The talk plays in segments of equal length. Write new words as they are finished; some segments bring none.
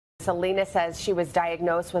Selena says she was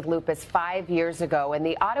diagnosed with lupus 5 years ago, and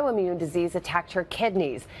the autoimmune disease attacked her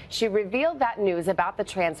kidneys. She revealed that news about the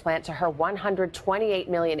transplant to her 128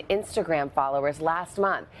 million Instagram followers last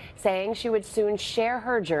month, saying she would soon share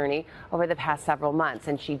her journey over the past several months.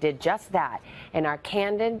 And she did just that in our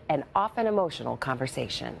candid and often emotional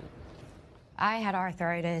conversation. I had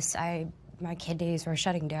arthritis. My kidneys were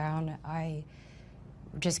shutting down. My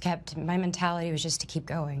mentality was just to keep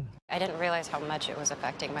going. I didn't realize how much it was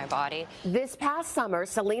affecting my body. This past summer,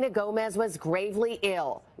 Selena Gomez was gravely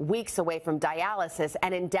ill, weeks away from dialysis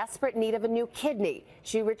and in desperate need of a new kidney.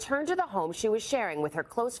 She returned to the home she was sharing with her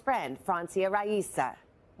close friend, Francia Raísa.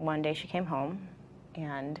 One day she came home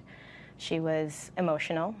and she was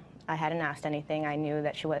emotional. I hadn't asked anything. I knew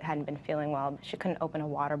that she hadn't been feeling well. She couldn't open a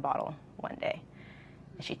water bottle one day.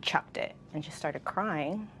 And she chucked it and just started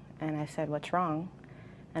crying. And I said, "What's wrong?"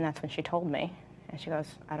 And that's when she told me. And she goes,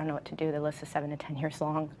 "I don't know what to do. The list is 7 to 10 years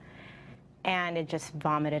long." And it just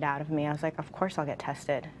vomited out of me. I was like, of course I'll get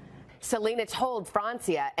tested. Selena told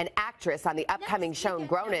Francia, an actress on the upcoming show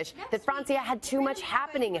Grownish, that Francia had too much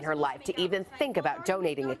happening in her life to even think about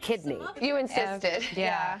donating a kidney. You insisted.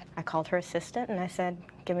 Yeah. I called her assistant and I said,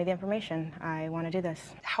 "Give me the information. I want to do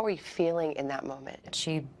this." How are you feeling in that moment?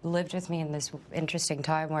 She lived with me in this interesting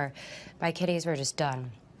time where my kidneys were just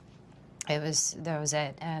done. That was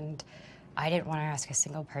it, and I didn't want to ask a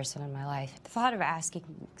single person in my life. The thought of asking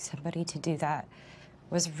somebody to do that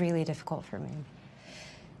was really difficult for me.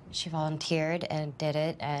 She volunteered and did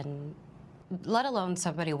it, and let alone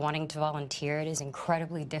somebody wanting to volunteer, it is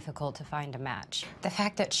incredibly difficult to find a match. The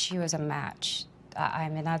fact that she was a match, I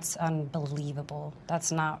mean, that's unbelievable.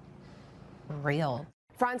 That's not real.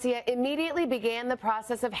 Francia immediately began the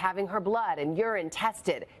process of having her blood and urine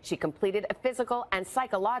tested. She completed a physical and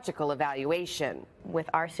psychological evaluation. With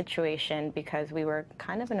our situation, because we were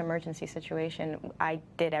kind of an emergency situation, I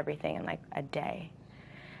did everything in like a day.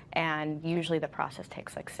 And usually the process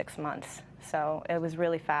takes like 6 months. So it was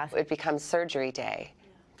really fast. It becomes surgery day.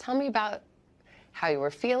 Tell me about how you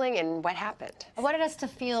were feeling and what happened. I wanted us to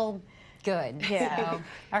feel good. Yeah. So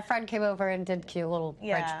our friend came over and did cute little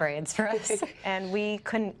French braids for us. And we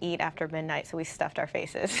couldn't eat after midnight, so we stuffed our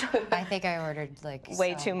faces. I think I ordered like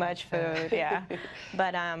way too much food, yeah.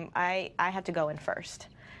 But I had to go in first.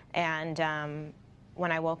 And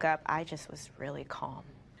when I woke up, I just was really calm.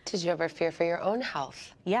 Did you ever fear for your own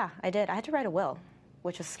health? Yeah, I did. I had to write a will,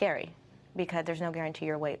 which was scary, because there's no guarantee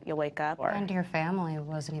you'll wake up. And your family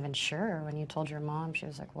wasn't even sure when you told your mom. She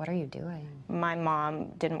was like, "What are you doing?" My mom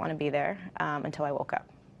didn't want to be there until I woke up.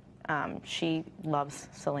 She loves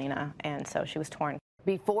Selena, and so she was torn.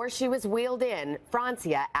 Before she was wheeled in,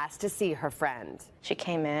 Francia asked to see her friend. She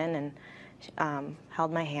came in and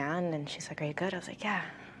held my hand, and she's like, "Are you good?" I was like, "Yeah,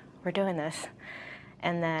 we're doing this."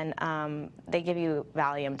 And then they give you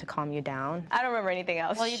Valium to calm you down. I don't remember anything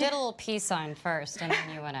else. Well, you did a little peace sign first, and then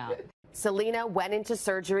you went out. Selena went into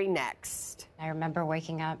surgery next. I remember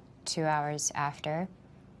waking up 2 hours after,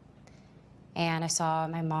 and I saw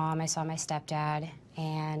my mom, I saw my stepdad,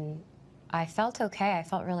 and I felt okay. I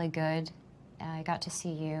felt really good. I got to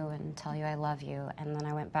see you and tell you I love you, and then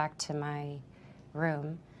I went back to my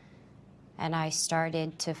room, and I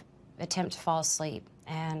started to attempt to fall asleep.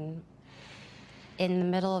 And in the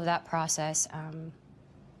middle of that process,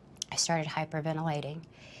 I started hyperventilating,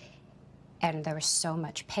 and there was so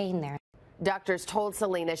much pain there. Doctors told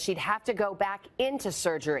Selena she'd have to go back into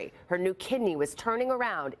surgery. Her new kidney was turning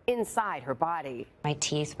around inside her body. My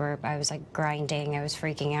teeth were, I was like grinding, I was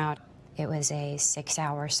freaking out. It was a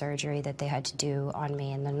 6-hour surgery that they had to do on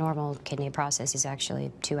me, and the normal kidney process is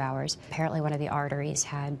actually 2 hours. Apparently one of the arteries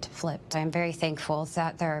had flipped. I'm very thankful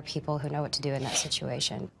that there are people who know what to do in that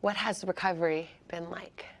situation. What has recovery been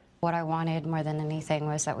like? What I wanted more than anything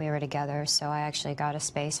was that we were together, so I actually got a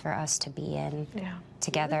space for us to be in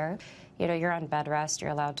together. You know, you're on bed rest,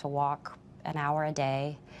 you're allowed to walk an hour a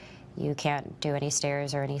day. You can't do any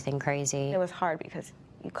stairs or anything crazy. It was hard because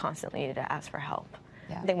you constantly needed to ask for help.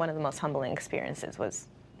 Yeah. I think one of the most humbling experiences was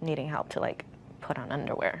needing help to like put on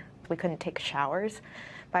underwear. We couldn't take showers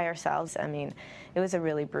by ourselves. I mean, it was a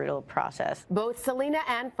really brutal process. Both Selena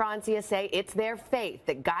and Francia say it's their faith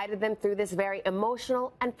that guided them through this very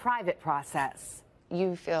emotional and private process.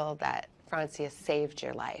 You feel that Francia saved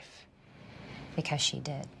your life? Because she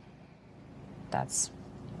did. That's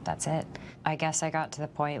it. I guess I got to the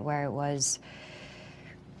point where it was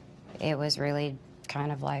really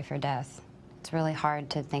kind of life or death. It's really hard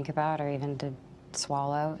to think about or even to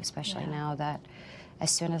swallow, especially now that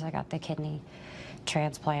as soon as I got the kidney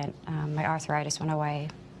transplant, my arthritis went away.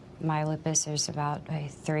 my lupus, there's about a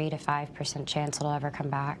 3 to 5% chance it'll ever come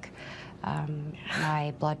back.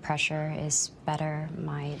 My blood pressure is better.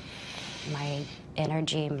 My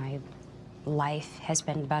energy, my life has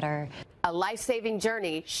been better. A life-saving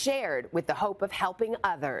journey shared with the hope of helping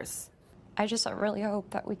others. I just really hope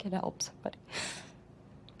that we can help somebody.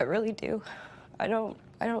 I really do. I don't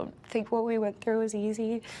think what we went through was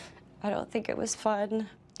easy. I don't think it was fun.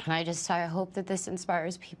 And I hope that this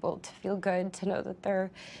inspires people to feel good, to know that there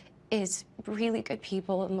is really good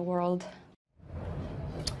people in the world.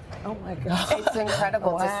 Oh my God. It's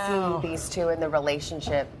incredible to see these two in the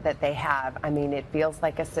relationship that they have. I mean, it feels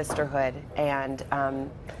like a sisterhood, and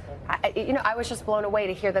I was just blown away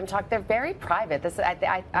to hear them talk. They're very private.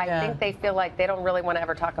 I think they feel like they don't really want to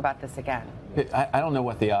ever talk about this again. I don't know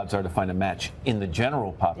what the odds are to find a match in the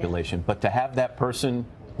general population, but to have that person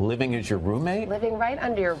living as your roommate? Living right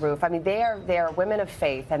under your roof. I mean, they are women of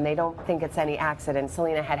faith, and they don't think it's any accident.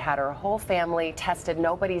 Selena had her whole family tested.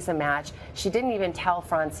 Nobody's a match. She didn't even tell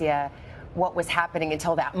Francia what was happening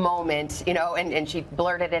until that moment, and she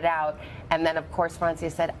blurted it out. And then, of course, Francia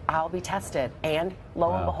said, I'll be tested. And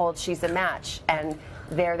lo and behold, she's a match. And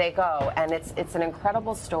there they go. And it's an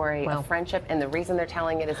incredible story of friendship. And the reason they're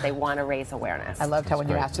telling it is they want to raise awareness. I loved how when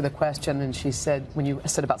you asked her the question, and she said, when you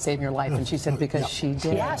said about saving your life, and she said, because she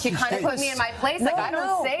did. Yeah, she kind of put me in my place. Like, I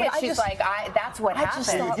don't say it. She's like, that's what happened.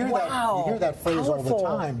 Thought, you hear that phrase all the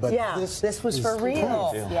time, but this was for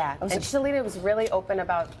real. Yeah, and Selena was really open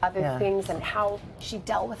about other things and how she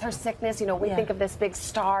dealt with her sickness. We think of this big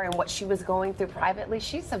star and what she was going through privately.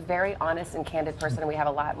 She's a very honest and candid person, and we have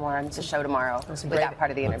a lot more on the show tomorrow with that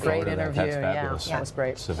part of the interview. Great interview, That's fabulous. That was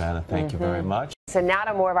great. Savannah, thank you very much. So now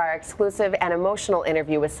to more of our exclusive and emotional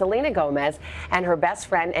interview with Selena Gomez and her best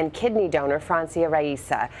friend and kidney donor, Francia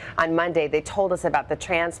Raísa. On Monday, they told us about the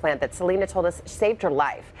transplant that Selena told us saved her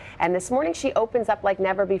life. And this morning, she opens up like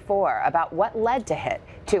never before about what led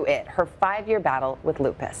to it, her 5-year battle with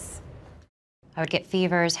lupus. I would get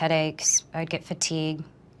fevers, headaches, I would get fatigue,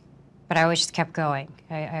 but I always just kept going.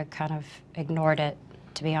 I kind of ignored it,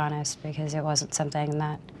 to be honest, because it wasn't something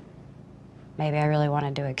that maybe I really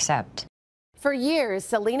wanted to accept. For years,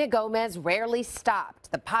 Selena Gomez rarely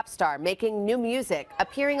stopped. The pop star making new music,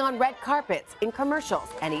 appearing on red carpets, in commercials,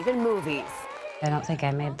 and even movies. I don't think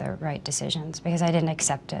I made the right decisions because I didn't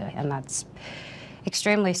accept it, and that's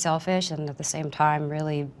extremely selfish and at the same time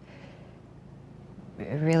really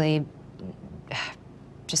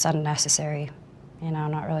just unnecessary.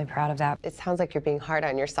 I'm not really proud of that. It sounds like you're being hard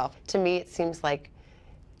on yourself. To me, it seems like,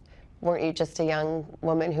 weren't you just a young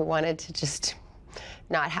woman who wanted to just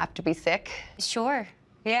not have to be sick? Sure.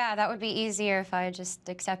 Yeah, that would be easier if I just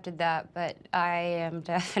accepted that, but I am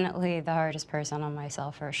definitely the hardest person on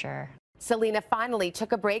myself for sure. Selena finally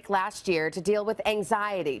took a break last year to deal with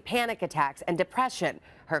anxiety, panic attacks, and depression.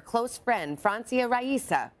 Her close friend, Francia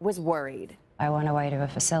Raísa, was worried. I went away to a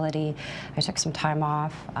facility. I took some time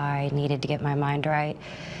off. I needed to get my mind right,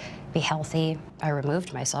 be healthy. I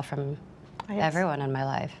removed myself from everyone in my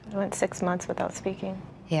life. I went 6 months without speaking.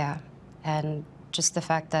 Yeah, and just the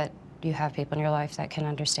fact that you have people in your life that can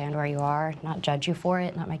understand where you are, not judge you for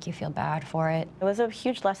it, not make you feel bad for it. It was a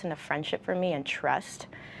huge lesson of friendship for me and trust,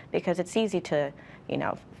 because it's easy to,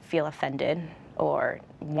 feel offended or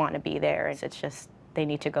want to be there. It's just they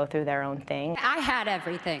need to go through their own thing. I had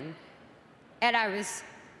everything, and I was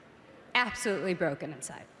absolutely broken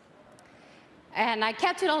inside. And I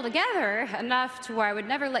kept it all together enough to where I would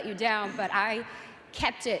never let you down, but I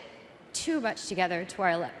kept it too much together to where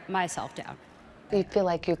I let myself down. You feel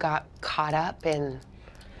like you got caught up in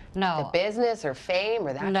the business or fame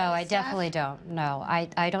or that kind of I stuff? definitely don't. No,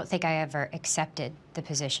 I don't think I ever accepted the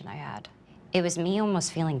position I had. It was me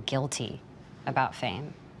almost feeling guilty about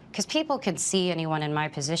fame. Because people can see anyone in my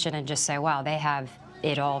position and just say, wow, they have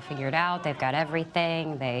it all figured out, they've got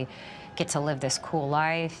everything, they get to live this cool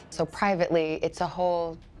life. So privately, it's a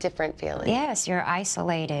whole different feeling. Yes, you're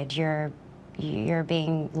isolated, you're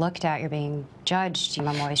being looked at, you're being judged.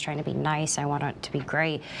 I'm always trying to be nice, I want it to be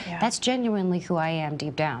great. Yeah. That's genuinely who I am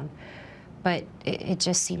deep down. But it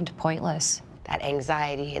just seemed pointless. That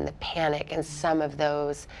anxiety and the panic and some of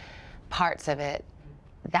those parts of it,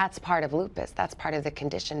 that's part of lupus. That's part of the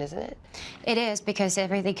condition, isn't it? It is, because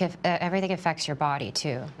everything affects your body, too.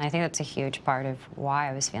 And I think that's a huge part of why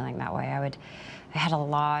I was feeling that way. I had a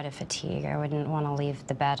lot of fatigue. I wouldn't want to leave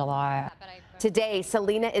the bed a lot. Today,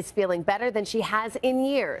 Selena is feeling better than she has in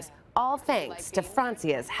years, all thanks to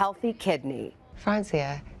Francia's healthy kidney.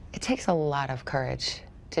 Francia, it takes a lot of courage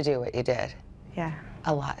to do what you did. Yeah.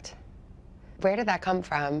 A lot. Where did that come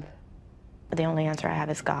from? The only answer I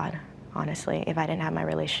have is God, honestly. If I didn't have my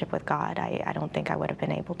relationship with God, I don't think I would have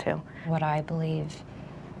been able to. What I believe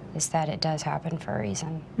is that it does happen for a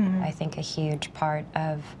reason. I think a huge part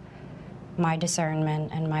of my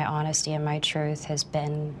discernment and my honesty and my truth has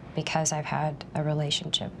been because I've had a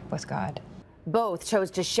relationship with God. Both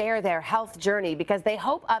chose to share their health journey because they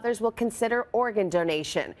hope others will consider organ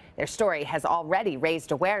donation. Their story has already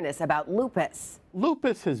raised awareness about lupus.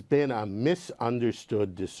 Lupus has been a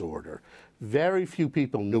misunderstood disorder. Very few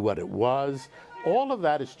people knew what it was. All of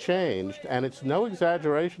that has changed, and it's no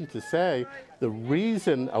exaggeration to say the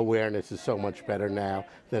reason awareness is so much better now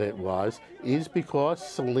than it was is because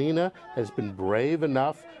Selena has been brave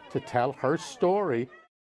enough to tell her story.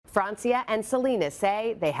 Francia and Selena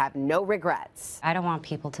say they have no regrets. I don't want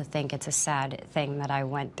people to think it's a sad thing that I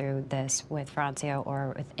went through this with Francia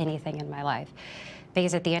or with anything in my life.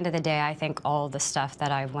 Because at the end of the day, I think all the stuff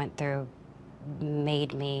that I went through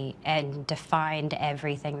made me and defined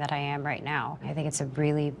everything that I am right now. I think it's a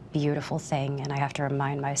really beautiful thing, and I have to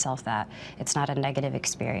remind myself that it's not a negative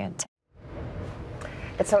experience.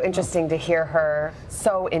 It's so interesting to hear her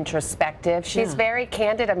so introspective. She's very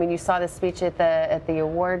candid. I mean, you saw the speech at the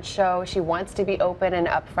award show. She wants to be open and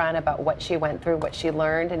upfront about what she went through, what she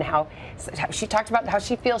learned, and how she talked about how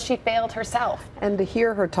she feels she failed herself. And to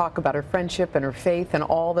hear her talk about her friendship and her faith and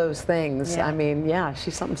all those things, I mean, yeah,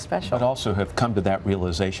 she's something special. But also have come to that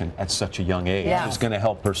realization at such a young age is going to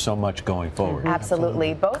help her so much going forward.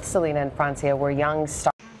 Absolutely. Both Selena and Francia were young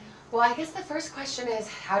stars. Well, I guess the first question is,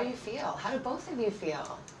 how do you feel? How do both of you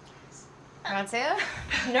feel? Francia?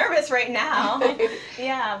 Nervous right now.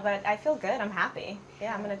 Yeah, but I feel good. I'm happy.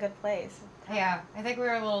 Yeah, I'm in a good place. Yeah, I think we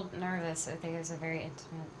were a little nervous. I think it was a very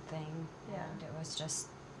intimate thing. Yeah. And it was just,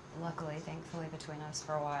 luckily, thankfully, between us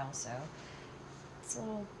for a while, so it's a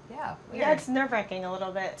little, weird. Yeah, it's nerve-wracking a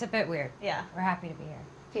little bit. It's a bit weird. Yeah. We're happy to be here.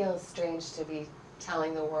 Feels strange to be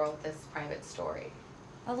telling the world this private story.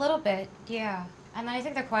 A little bit, yeah. And then I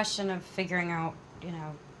think the question of figuring out, you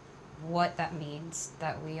know, what that means,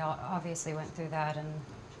 that we all obviously went through that, and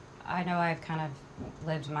I know I've kind of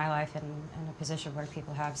lived my life in a position where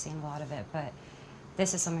people have seen a lot of it, but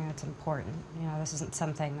this is something that's important. You know, this isn't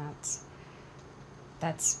something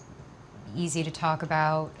that's easy to talk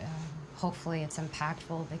about. Hopefully it's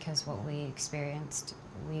impactful, because what we experienced,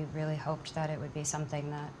 we really hoped that it would be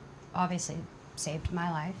something that obviously saved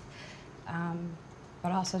my life,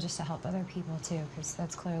 but also just to help other people too, because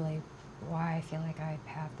that's clearly why I feel like I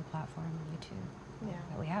have the platform on YouTube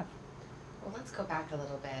that we have. Well, let's go back a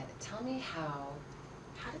little bit. Tell me how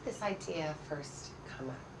did this idea first come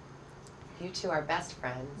up? You two are best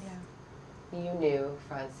friends. Yeah. You knew,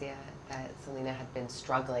 Francia, that Selena had been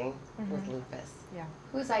struggling with lupus. Yeah.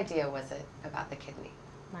 Whose idea was it about the kidney?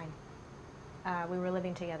 Mine. We were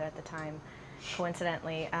living together at the time.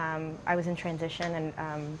 Coincidentally, I was in transition,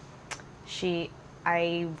 and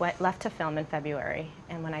I left to film in February,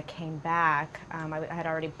 and when I came back, I had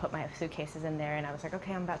already put my suitcases in there, and I was like,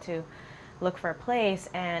 okay, I'm about to look for a place,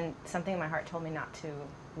 and something in my heart told me not to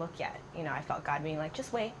look yet. You know, I felt God being like,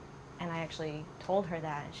 just wait, and I actually told her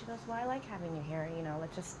that, and she goes, well, I like having you here, you know,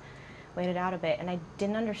 let's just wait it out a bit, and I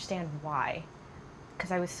didn't understand why,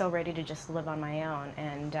 because I was so ready to just live on my own,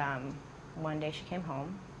 and one day she came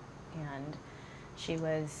home, and she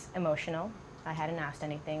was emotional. I hadn't asked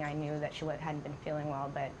anything. I knew that she hadn't been feeling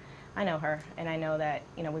well, but I know her, and I know that,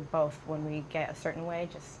 you know, we both, when we get a certain way,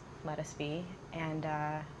 just let us be. And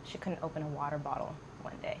she couldn't open a water bottle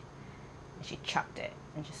one day, and she chucked it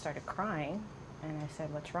and just started crying. And I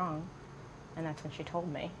said, what's wrong? And that's when she told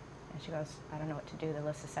me. And she goes, I don't know what to do. The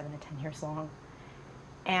list is 7 to 10 years long.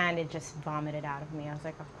 And it just vomited out of me. I was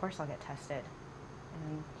like, of course I'll get tested.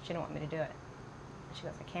 And she didn't want me to do it. And she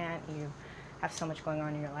goes, I can't. You have so much going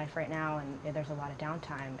on in your life right now, and there's a lot of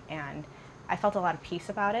downtime. And I felt a lot of peace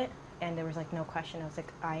about it, and there was like no question. I was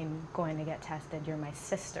like, I'm going to get tested. You're my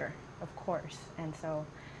sister, of course. And so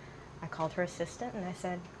I called her assistant and I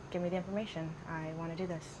said, give me the information. I want to do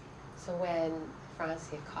this. So when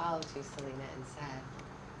Francia called you, Selena, and said,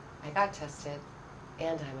 I got tested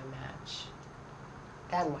and I'm a match,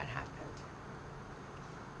 then what happened?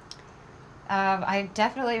 I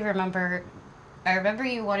definitely remember. I remember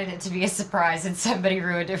you wanted it to be a surprise, and somebody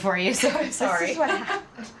ruined it for you, so I'm sorry. This is what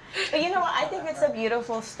happened. But you know what? I think it's a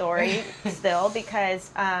beautiful story still, because,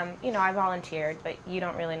 you know, I volunteered, but you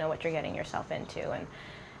don't really know what you're getting yourself into. And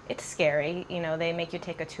it's scary. You know, they make you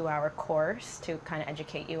take a 2-hour course to kind of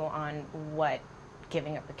educate you on what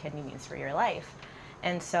giving up a kidney means for your life.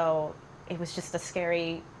 And so it was just a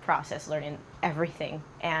scary process, learning everything.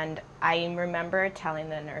 And I remember telling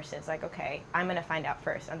the nurses, like, okay, I'm going to find out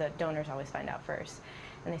first. And the donors always find out first.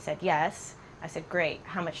 And they said, yes. I said, great.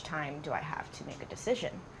 How much time do I have to make a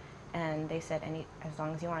decision? And they said, as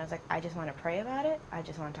long as you want. I was like, I just want to pray about it. I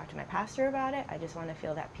just want to talk to my pastor about it. I just want to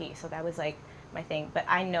feel that peace. So that was like my thing. But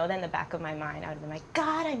I know that in the back of my mind, I would have been like,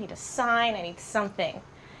 God, I need a sign. I need something.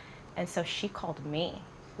 And so she called me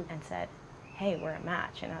and said, hey, we're a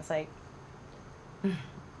match. And I was like,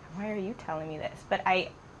 why are you telling me this? But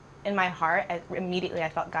in my heart, immediately I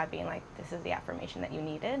felt God being like, this is the affirmation that you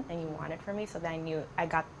needed and you wanted from me. So then I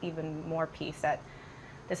got even more peace that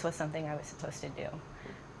this was something I was supposed to do.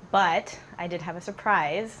 But I did have a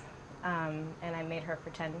surprise, and I made her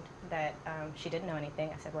pretend that she didn't know anything.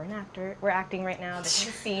 I said, we're acting right now, this is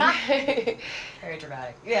a scene. Very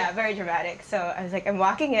dramatic. Yeah, very dramatic. So I was like, I'm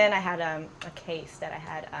walking in, I had a case that I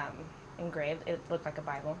had engraved. It looked like a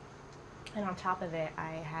Bible. And on top of it, I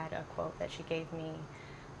had a quote that she gave me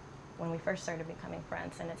when we first started becoming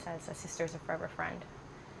friends, and it says, a sister's a forever friend.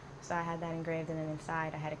 So I had that engraved, and then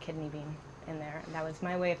inside I had a kidney bean in there, and that was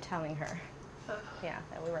my way of telling her, yeah,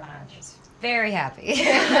 that we were matched. Very happy.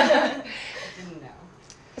 I didn't know.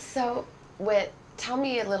 So, tell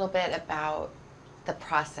me a little bit about the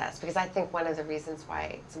process, because I think one of the reasons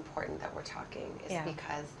why it's important that we're talking is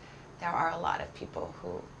because there are a lot of people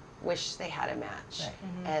who wish they had a match,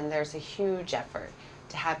 and there's a huge effort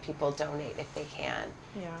to have people donate if they can.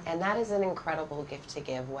 Yeah. And that is an incredible gift to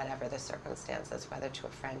give, whatever the circumstances, whether to a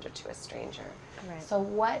friend or to a stranger. Right. So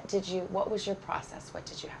what was your process? What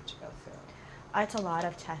did you have to go through? It's a lot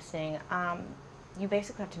of testing. You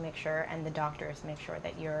basically have to make sure, and the doctors make sure,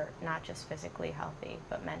 that you're not just physically healthy,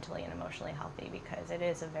 but mentally and emotionally healthy, because it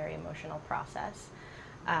is a very emotional process.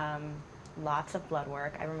 Lots of blood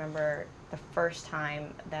work. I remember the first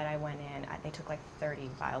time that I went in, they took like 30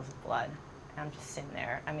 vials of blood. I'm just sitting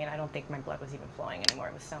there. I mean, I don't think my blood was even flowing anymore.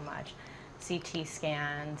 It was so much. CT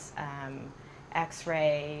scans,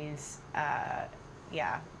 X-rays,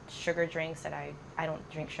 sugar drinks that I don't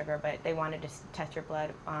drink sugar, but they wanted to test your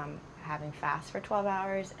blood having fast for 12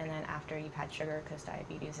 hours, and then after you've had sugar, because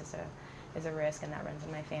diabetes is a risk, and that runs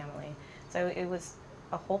in my family. So it was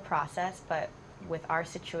a whole process, but with our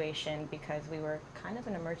situation, because we were kind of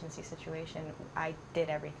an emergency situation, I did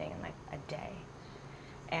everything in like a day.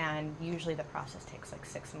 And usually the process takes like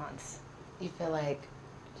 6 months. You feel like,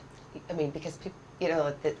 I mean, because people, you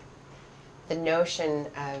know, the notion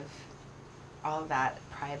of all of that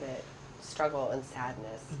private struggle and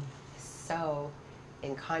sadness is so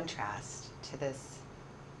in contrast to this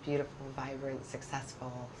beautiful, vibrant,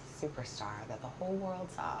 successful superstar that the whole world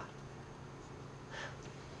saw.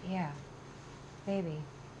 Yeah, maybe.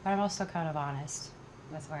 But I'm also kind of honest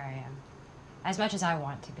with where I am. As much as I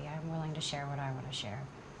want to be, I'm willing to share what I want to share.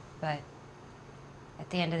 But at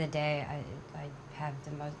the end of the day, I have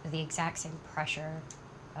the exact same pressure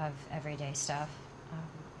of everyday stuff.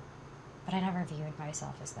 But I never viewed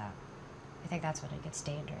myself as that. I think that's when it gets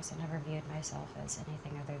dangerous. I never viewed myself as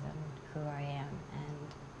anything other than who I am.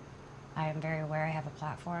 And I am very aware I have a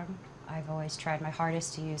platform. I've always tried my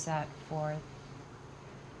hardest to use that for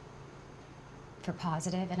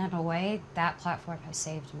positive. And in a way, that platform has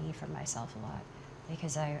saved me from myself a lot.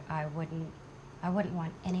 Because I wouldn't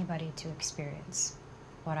want anybody to experience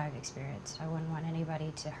what I've experienced. I wouldn't want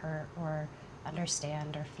anybody to hurt or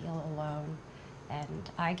understand or feel alone. And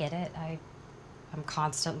I get it. I'm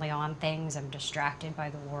constantly on things. I'm distracted by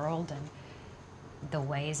the world and the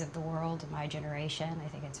ways of the world, my generation. I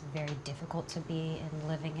think it's very difficult to be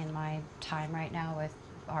living in my time right now with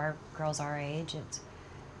our girls our age. It's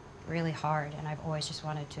really hard, and I've always just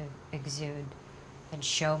wanted to exude and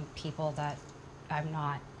show people that I'm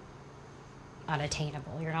not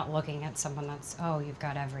unattainable. You're not looking at someone that's, oh, you've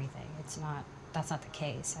got everything. That's not the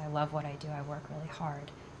case. I love what I do. I work really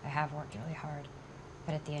hard. I have worked really hard.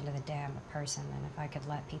 But at the end of the day, I'm a person, and if I could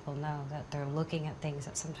let people know that they're looking at things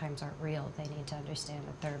that sometimes aren't real, they need to understand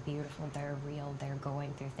that they're beautiful, they're real, they're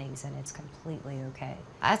going through things, and it's completely okay.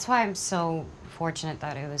 That's why I'm so fortunate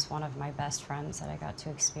that it was one of my best friends that I got to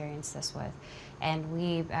experience this with. And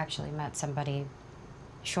we actually met somebody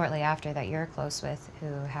shortly after that you're close with who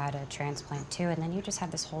had a transplant too, and then you just have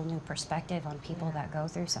this whole new perspective on people that go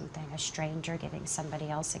through something. A stranger giving somebody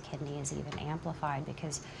else a kidney is even amplified,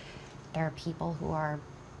 because there are people who are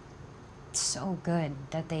so good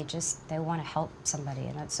that they want to help somebody,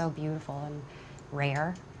 and that's so beautiful and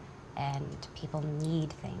rare, and people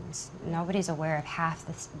need things. Nobody's aware of half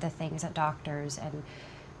the things that doctors and,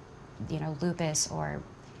 you know, lupus or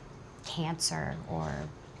cancer or,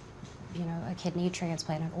 you know, a kidney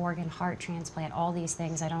transplant, an organ, heart transplant, all these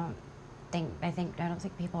things. I don't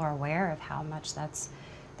think people are aware of how much that's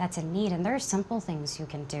a need. And there are simple things you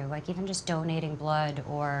can do, like even just donating blood,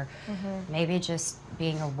 or maybe just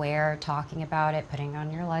being aware, talking about it, putting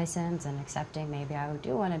on your license and accepting maybe I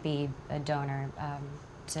do want to be a donor.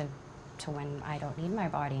 to when I don't need my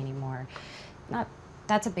body anymore.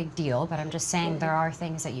 That's a big deal, but I'm just saying there are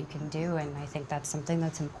things that you can do, and I think that's something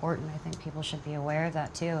that's important. I think people should be aware of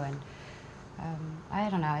that too, and I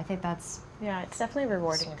don't know, I think that's... Yeah, it's definitely a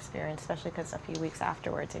rewarding experience, especially because a few weeks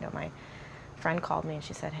afterwards, you know, my friend called me and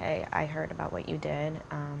she said, hey, I heard about what you did.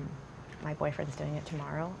 My boyfriend's doing it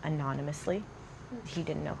tomorrow, anonymously. He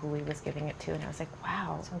didn't know who he was giving it to, and I was like,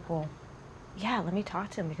 wow. So cool. Yeah, let me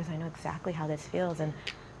talk to him because I know exactly how this feels. And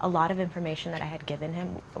a lot of information that I had given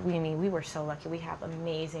him, we were so lucky. We have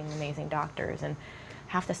amazing, amazing doctors, and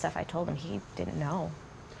half the stuff I told him, he didn't know.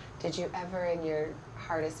 Did you ever, in your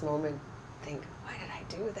hardest moment, think, why did I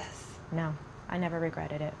do this? No, I never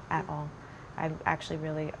regretted it at all. I'm actually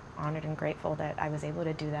really honored and grateful that I was able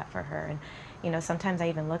to do that for her. And, you know, sometimes I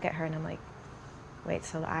even look at her and I'm like, wait,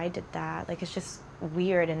 so I did that? Like, it's just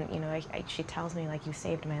weird. And, you know, she tells me, like, you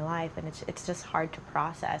saved my life. And it's just hard to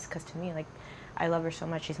process, because to me, like, I love her so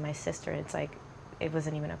much. She's my sister. It's like, it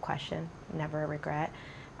wasn't even a question, never a regret.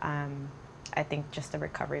 I think just the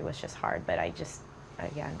recovery was just hard. But I just,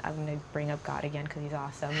 again, I'm going to bring up God again because he's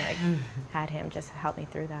awesome. Like, had him just help me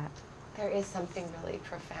through that. There is something really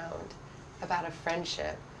profound about a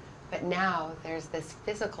friendship, but now there's this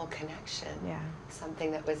physical connection. Yeah.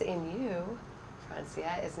 Something that was in you,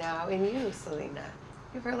 Francia, is now in you, Selena.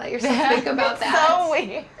 You ever let yourself think about that? So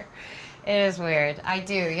weird. It is weird. I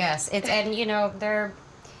do, yes. It's, and you know, there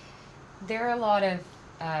are a lot of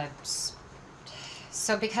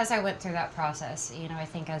so because I went through that process, you know, I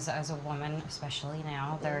think as a woman, especially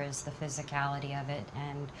now, there is the physicality of it,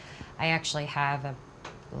 and I actually have a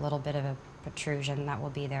little bit of a protrusion that will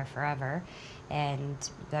be there forever, and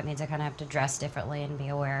that means I kind of have to dress differently and be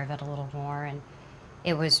aware of it a little more. And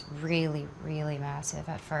it was really, really massive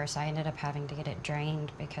at first. I ended up having to get it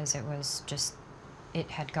drained because it was just, it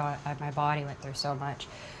had got, my body went through so much.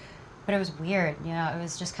 But it was weird, you know, it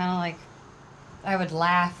was just kind of like, I would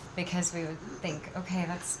laugh because we would think, okay,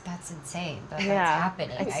 that's insane, but that's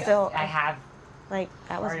happening. I have, like,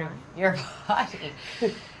 that was part of your body.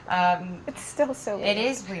 It's still so weird. It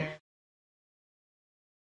is weird.